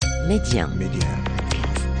ميديا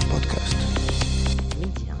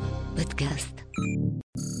بودكاست.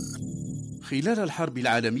 خلال الحرب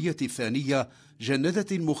العالمية الثانية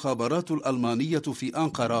جندت المخابرات الألمانية في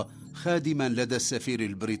أنقرة خادما لدى السفير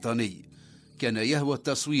البريطاني. كان يهوى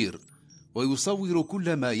التصوير ويصور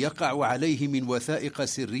كل ما يقع عليه من وثائق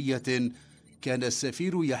سرية، كان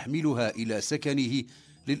السفير يحملها إلى سكنه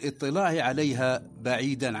للإطلاع عليها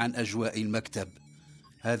بعيدا عن أجواء المكتب.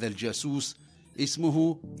 هذا الجاسوس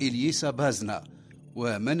إسمه إلييسا بازنا،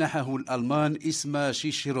 ومنحه الألمان اسم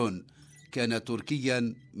شيشرون. كان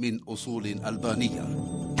تركيا من أصول ألبانية.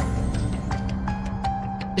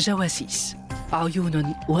 جواسيس،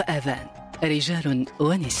 عيون وآذان، رجال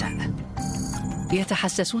ونساء،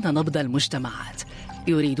 يتحسسون نبض المجتمعات،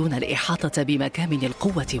 يريدون الإحاطة بمكامن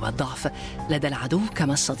القوة والضعف لدى العدو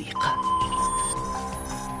كما الصديق.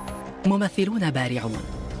 ممثلون بارعون،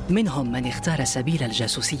 منهم من اختار سبيل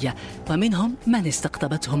الجاسوسية ومنهم من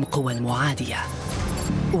استقطبتهم قوى المعادية.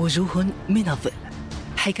 وجوه من الظل،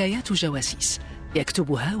 حكايات جواسيس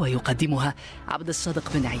يكتبها ويقدمها عبد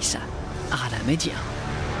الصادق بن عيسى على ميديا.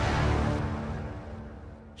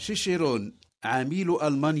 شيشرون، عميل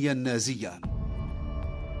ألمانيا النازية.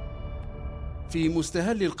 في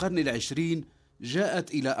مستهل القرن العشرين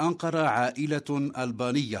جاءت إلى أنقرة عائلة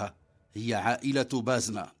ألبانية، هي عائلة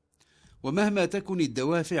بازنا. ومهما تكن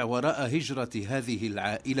الدوافع وراء هجرة هذه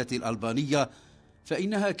العائلة الألبانية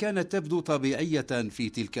فإنها كانت تبدو طبيعية في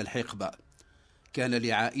تلك الحقبة. كان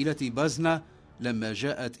لعائلة بازنا لما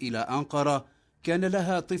جاءت إلى أنقرة كان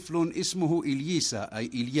لها طفل اسمه إلييسا أي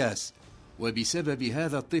إلياس، وبسبب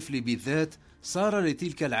هذا الطفل بالذات صار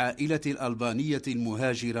لتلك العائلة الألبانية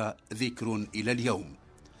المهاجرة ذكر إلى اليوم.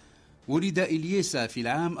 ولد إلييسا في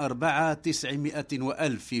العام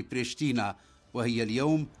 4900 في بريشتينا، وهي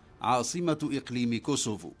اليوم عاصمة إقليم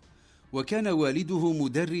كوسوفو، وكان والده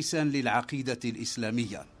مدرسا للعقيدة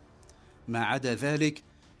الإسلامية. ما عدا ذلك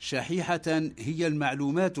شحيحة هي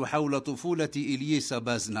المعلومات حول طفولة إلييسا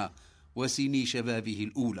بازنا وسني شبابه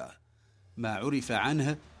الأولى. ما عرف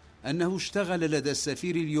عنه أنه اشتغل لدى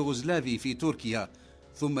السفير اليوغوسلافي في تركيا،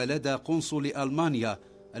 ثم لدى قنصل ألمانيا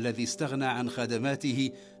الذي استغنى عن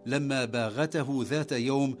خدماته لما باغته ذات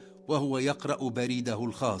يوم وهو يقرأ بريده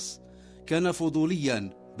الخاص. كان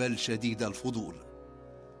فضوليا بل شديد الفضول.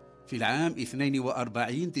 في العام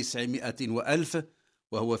 42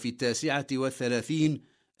 وهو في 39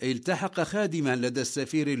 التحق خادما لدى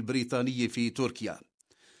السفير البريطاني في تركيا.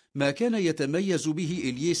 ما كان يتميز به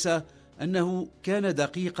إلييسا أنه كان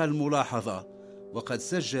دقيق الملاحظة، وقد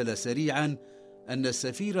سجل سريعا أن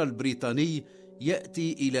السفير البريطاني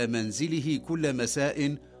يأتي إلى منزله كل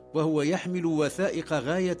مساء وهو يحمل وثائق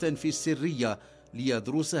غاية في السرية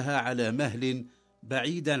ليدرسها على مهل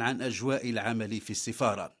بعيدا عن أجواء العمل في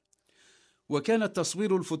السفارة. وكان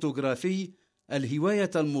التصوير الفوتوغرافي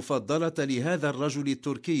الهواية المفضلة لهذا الرجل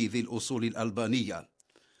التركي ذي الأصول الألبانية،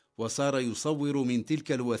 وصار يصور من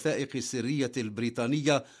تلك الوثائق السرية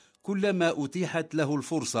البريطانية كلما أتيحت له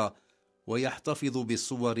الفرصة، ويحتفظ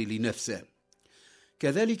بالصور لنفسه.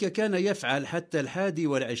 كذلك كان يفعل حتى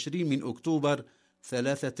 21 من أكتوبر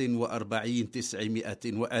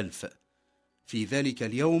 43 في ذلك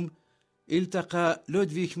اليوم التقى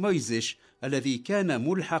لودفيك مويزش الذي كان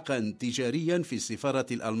ملحقا تجاريا في السفارة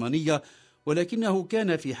الألمانية، ولكنه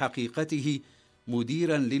كان في حقيقته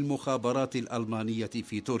مديرا للمخابرات الألمانية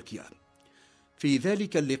في تركيا. في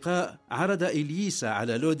ذلك اللقاء عرض إلييسا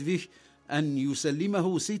على لودفيك أن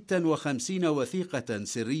يسلمه 56 وثيقة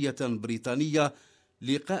سرية بريطانية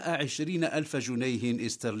لقاء 20,000 جنيه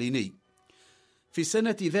استرليني. في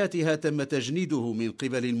السنة ذاتها تم تجنيده من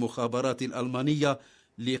قبل المخابرات الألمانية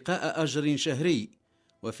لقاء أجر شهري،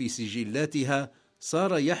 وفي سجلاتها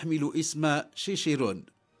صار يحمل اسم شيشرون.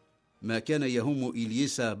 ما كان يهم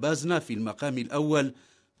إلييسا بازنا في المقام الأول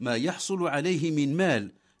ما يحصل عليه من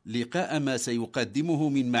مال لقاء ما سيقدمه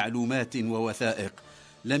من معلومات ووثائق.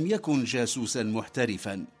 لم يكن جاسوسا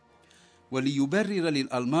محترفا، وليبرر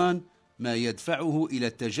للألمان ما يدفعه إلى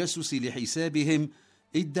التجسس لحسابهم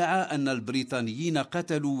ادعى أن البريطانيين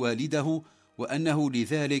قتلوا والده وأنه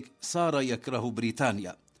لذلك صار يكره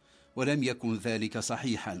بريطانيا، ولم يكن ذلك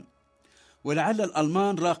صحيحا. ولعل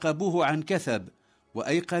الألمان راقبوه عن كثب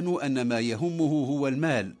وأيقنوا أن ما يهمه هو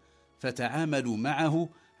المال، فتعاملوا معه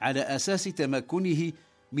على أساس تمكنه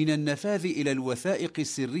من النفاذ إلى الوثائق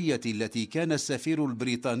السرية التي كان السفير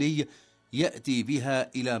البريطاني يأتي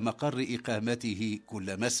بها إلى مقر إقامته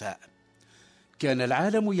كل مساء. كان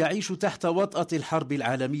العالم يعيش تحت وطأة الحرب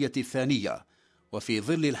العالمية الثانية، وفي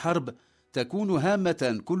ظل الحرب تكون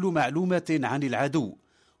هامة كل معلومة عن العدو.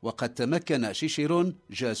 وقد تمكن شيشرون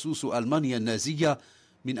جاسوس ألمانيا النازية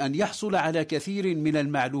من أن يحصل على كثير من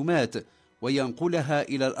المعلومات وينقلها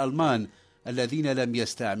إلى الألمان الذين لم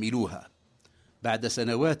يستعملوها. بعد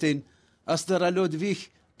سنوات أصدر لودفيخ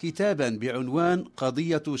كتابا بعنوان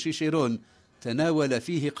قضية شيشرون، تناول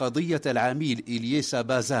فيه قضية العميل إلييسا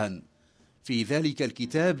بازان. في ذلك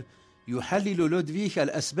الكتاب يحلل لودفيخ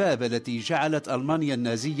الأسباب التي جعلت ألمانيا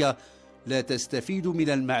النازية لا تستفيد من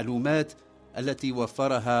المعلومات التي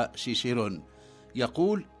وفرها شيشرون.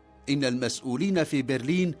 يقول إن المسؤولين في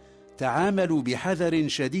برلين تعاملوا بحذر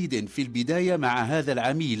شديد في البداية مع هذا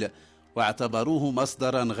العميل واعتبروه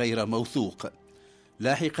مصدرا غير موثوق.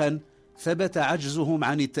 لاحقا ثبت عجزهم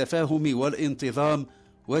عن التفاهم والانتظام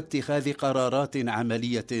واتخاذ قرارات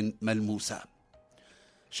عملية ملموسة.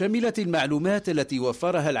 شملت المعلومات التي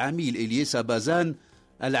وفرها العميل إلييسا بازان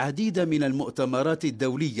العديد من المؤتمرات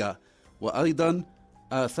الدولية، وأيضا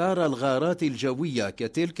آثار الغارات الجوية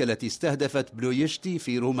كتلك التي استهدفت بلويشتي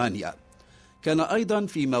في رومانيا. كان أيضا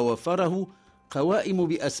فيما وفره قوائم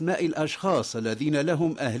بأسماء الأشخاص الذين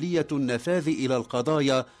لهم أهلية النفاذ إلى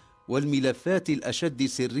القضايا والملفات الأشد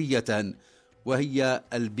سرية، وهي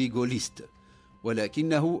البيغوليست،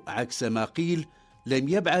 ولكنه عكس ما قيل لم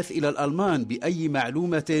يبعث إلى الألمان بأي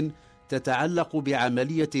معلومة تتعلق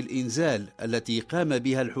بعملية الإنزال التي قام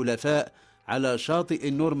بها الحلفاء على شاطئ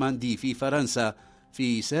النورماندي في فرنسا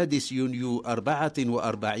في 6 يونيو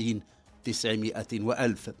 44 900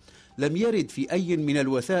 وألف. لم يرد في أي من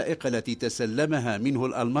الوثائق التي تسلمها منه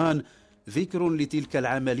الألمان ذكر لتلك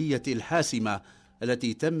العملية الحاسمة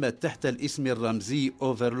التي تمت تحت الاسم الرمزي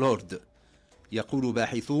أوفرلورد. يقول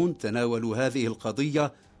باحثون تناولوا هذه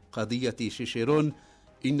القضية، قضية شيشرون،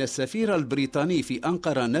 إن السفير البريطاني في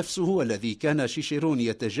أنقرة نفسه الذي كان شيشرون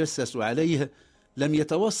يتجسس عليه لم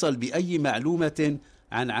يتوصل بأي معلومة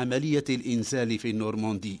عن عملية الإنزال في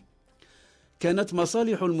النورماندي. كانت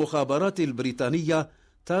مصالح المخابرات البريطانية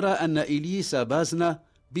ترى أن إلييسا بازنا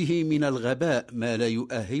به من الغباء ما لا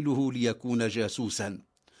يؤهله ليكون جاسوسا.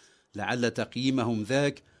 لعل تقييمهم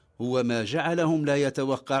ذاك هو ما جعلهم لا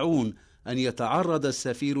يتوقعون أن يتعرض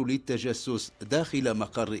السفير للتجسس داخل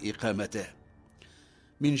مقر إقامته.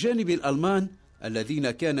 من جانب الألمان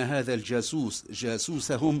الذين كان هذا الجاسوس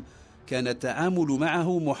جاسوسهم، كان التعامل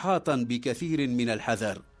معه محاطا بكثير من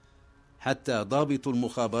الحذر. حتى ضابط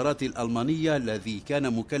المخابرات الألمانية الذي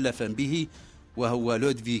كان مكلفا به وهو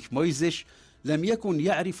لودفيك مويزش لم يكن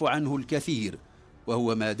يعرف عنه الكثير،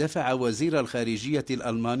 وهو ما دفع وزير الخارجية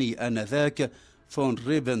الألماني آنذاك فون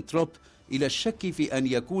ريبنتروب إلى الشك في أن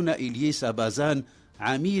يكون إلييسا بازان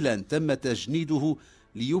عميلا تم تجنيده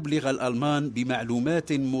ليبلغ الألمان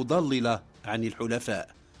بمعلومات مضللة عن الحلفاء.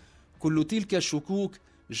 كل تلك الشكوك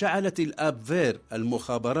جعلت الأبفير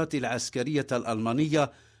المخابرات العسكرية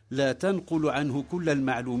الألمانية لا تنقل عنه كل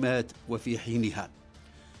المعلومات وفي حينها.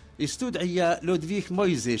 استدعي لودفيك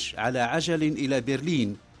مويزش على عجل إلى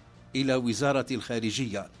برلين إلى وزارة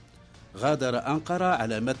الخارجية. غادر أنقرة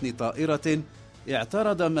على متن طائرة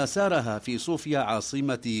اعترض مسارها في صوفيا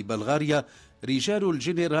عاصمة بلغاريا رجال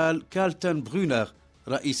الجنرال كالتن برونر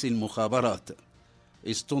رئيس المخابرات.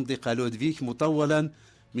 استنطق لودفيك مطولا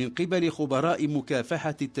من قبل خبراء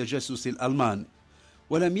مكافحة التجسس الألمان،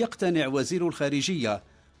 ولم يقتنع وزير الخارجية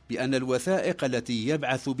بأن الوثائق التي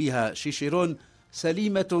يبعث بها شيشرون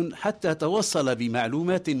سليمة حتى توصل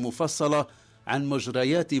بمعلومات مفصلة عن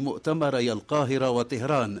مجريات مؤتمري القاهرة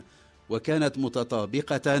وطهران، وكانت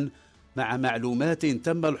متطابقة مع معلومات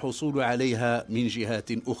تم الحصول عليها من جهات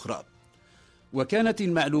أخرى. وكانت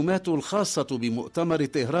المعلومات الخاصة بمؤتمر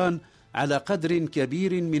طهران على قدر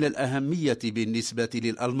كبير من الأهمية بالنسبة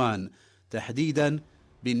للألمان، تحديدا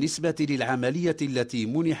بالنسبة للعملية التي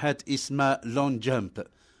منحت اسم لون جامب،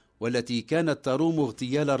 والتي كانت تروم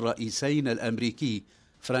اغتيال الرئيسين الأمريكي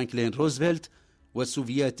فرانكلين روزفلت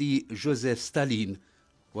والسوفياتي جوزيف ستالين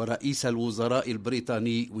ورئيس الوزراء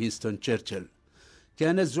البريطاني وينستون تشرشل.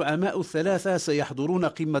 كان الزعماء الثلاثة سيحضرون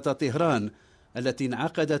قمة طهران التي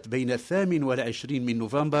انعقدت بين 28 من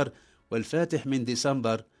نوفمبر والفاتح من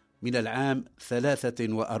ديسمبر من العام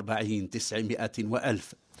 43 900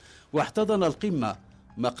 وألف. واحتضن القمة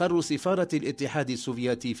مقر سفارة الاتحاد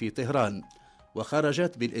السوفيتي في طهران،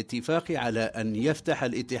 وخرجت بالاتفاق على أن يفتح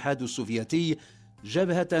الاتحاد السوفيتي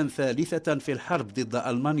جبهة ثالثة في الحرب ضد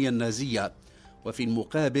ألمانيا النازية. وفي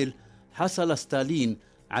المقابل حصل ستالين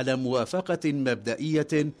على موافقة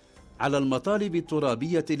مبدئية على المطالب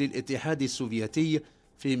الترابية للاتحاد السوفيتي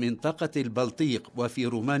في منطقة البلطيق وفي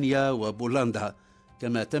رومانيا وبولندا،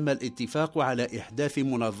 كما تم الاتفاق على إحداث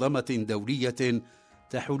منظمة دولية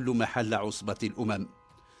تحل محل عصبة الأمم.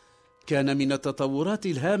 كان من التطورات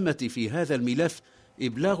الهامة في هذا الملف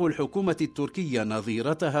إبلاغ الحكومة التركية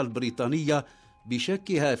نظيرتها البريطانية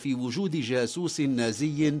بشكها في وجود جاسوس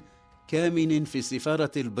نازي كامن في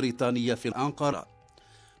السفارة البريطانية في أنقرة.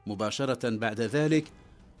 مباشرة بعد ذلك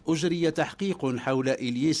أجري تحقيق حول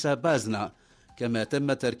إلييسا بازنا، كما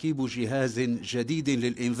تم تركيب جهاز جديد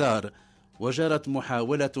للإنذار، وجرت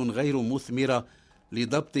محاولة غير مثمرة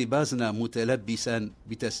لضبط بازنا متلبسا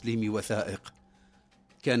بتسليم وثائق.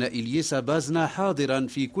 كان إلييسا بازنا حاضرا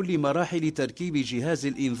في كل مراحل تركيب جهاز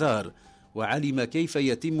الإنذار، وعلم كيف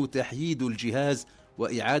يتم تحييد الجهاز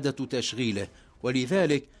وإعادة تشغيله،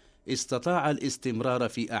 ولذلك استطاع الاستمرار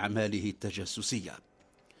في أعماله التجسسية.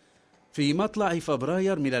 في مطلع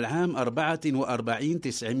فبراير من العام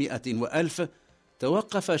 44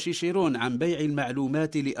 توقف شيشرون عن بيع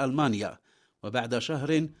المعلومات لألمانيا، وبعد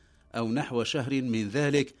شهر أو نحو شهر من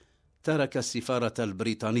ذلك ترك السفارة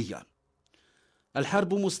البريطانية.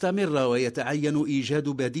 الحرب مستمرة ويتعين إيجاد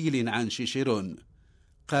بديل عن شيشرون.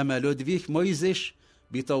 قام لودفيك مويزيش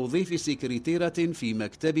بتوظيف سكرتيرة في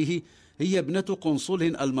مكتبه هي ابنة قنصل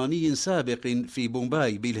ألماني سابق في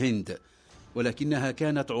بومباي بالهند، ولكنها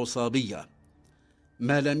كانت عصابية.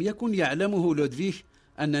 ما لم يكن يعلمه لودفيك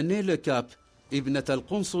أن نيل كاب ابنة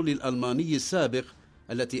القنصل الألماني السابق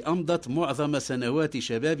التي أمضت معظم سنوات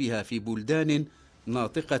شبابها في بلدان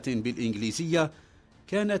ناطقة بالإنجليزية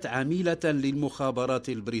كانت عميلة للمخابرات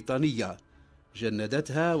البريطانية،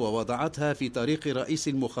 جندتها ووضعتها في طريق رئيس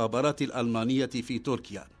المخابرات الألمانية في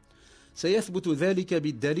تركيا. سيثبت ذلك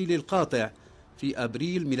بالدليل القاطع في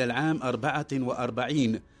أبريل من العام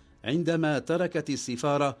 44 عندما تركت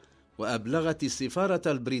السفارة وأبلغت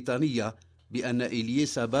السفارة البريطانية بأن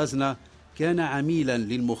إلييسا بازنا كان عميلا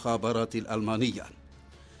للمخابرات الألمانية.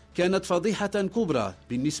 كانت فضيحة كبرى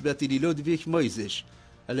بالنسبة للودفيك مويزيش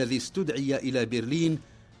الذي استدعي إلى برلين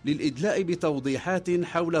للإدلاء بتوضيحات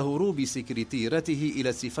حول هروب سكرتيرته إلى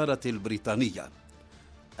السفارة البريطانية.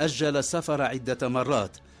 أجل السفر عدة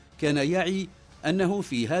مرات، كان يعي أنه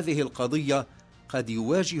في هذه القضية قد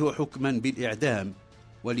يواجه حكما بالإعدام،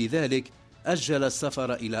 ولذلك أجل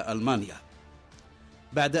السفر إلى ألمانيا.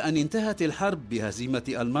 بعد أن انتهت الحرب بهزيمة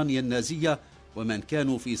ألمانيا النازية ومن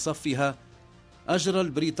كانوا في صفها، أجرى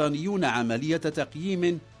البريطانيون عملية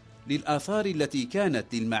تقييم للآثار التي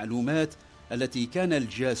كانت للمعلومات التي كان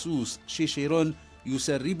الجاسوس شيشرون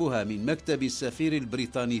يسربها من مكتب السفير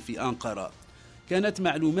البريطاني في أنقرة. كانت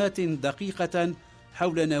معلومات دقيقة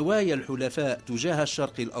حول نوايا الحلفاء تجاه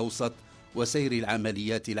الشرق الأوسط وسير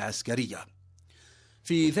العمليات العسكرية.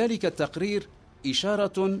 في ذلك التقرير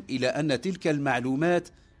إشارة إلى أن تلك المعلومات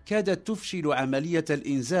كادت تفشل عملية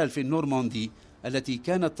الإنزال في النورماندي التي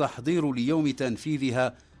كانت تحضير ليوم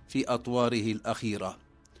تنفيذها في أطواره الأخيرة.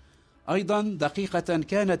 أيضا دقيقة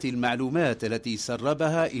كانت المعلومات التي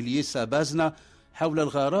سربها إلييسا بازنا حول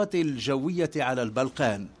الغارات الجوية على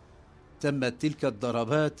البلقان. تمت تلك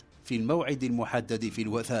الضربات في الموعد المحدد في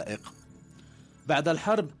الوثائق. بعد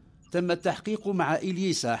الحرب تم التحقيق مع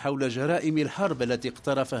إلييسا حول جرائم الحرب التي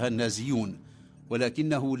اقترفها النازيون،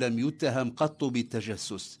 ولكنه لم يتهم قط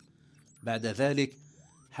بالتجسس. بعد ذلك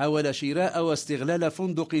حاول شراء واستغلال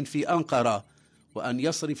فندق في أنقرة، وأن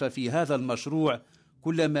يصرف في هذا المشروع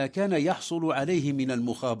كل ما كان يحصل عليه من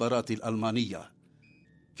المخابرات الألمانية.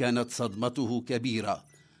 كانت صدمته كبيرة،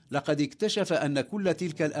 لقد اكتشف أن كل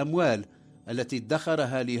تلك الأموال التي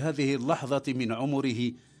ادخرها لهذه اللحظة من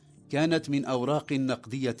عمره كانت من أوراق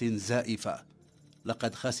نقدية زائفة.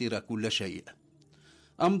 لقد خسر كل شيء.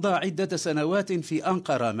 أمضى عدة سنوات في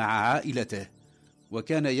أنقرة مع عائلته،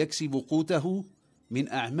 وكان يكسب قوته من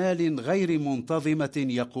أعمال غير منتظمة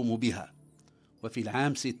يقوم بها. وفي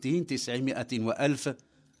العام 60 900 وألف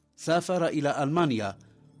سافر إلى ألمانيا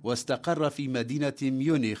واستقر في مدينة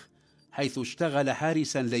ميونخ، حيث اشتغل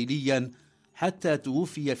حارسا ليليا حتى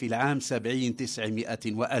توفي في العام 70 900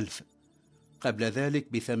 وألف. قبل ذلك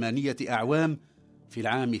ب8 أعوام في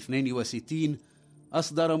العام 62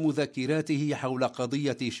 أصدر مذكراته حول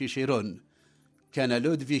قضية شيشرون. كان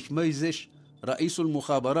لودفيك مويزيش رئيس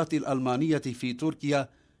المخابرات الألمانية في تركيا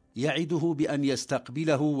يعده بأن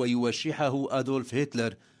يستقبله ويوشحه أدولف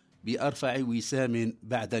هتلر بأرفع وسام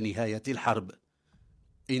بعد نهاية الحرب.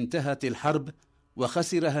 انتهت الحرب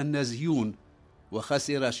وخسرها النازيون،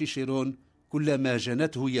 وخسر شيشرون كل ما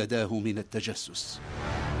جنته يداه من التجسس.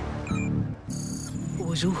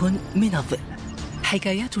 وجوه من الظل،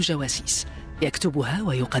 حكايات جواسيس، يكتبها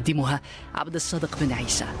ويقدمها عبد الصادق بن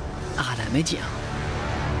عيسى على ميديا.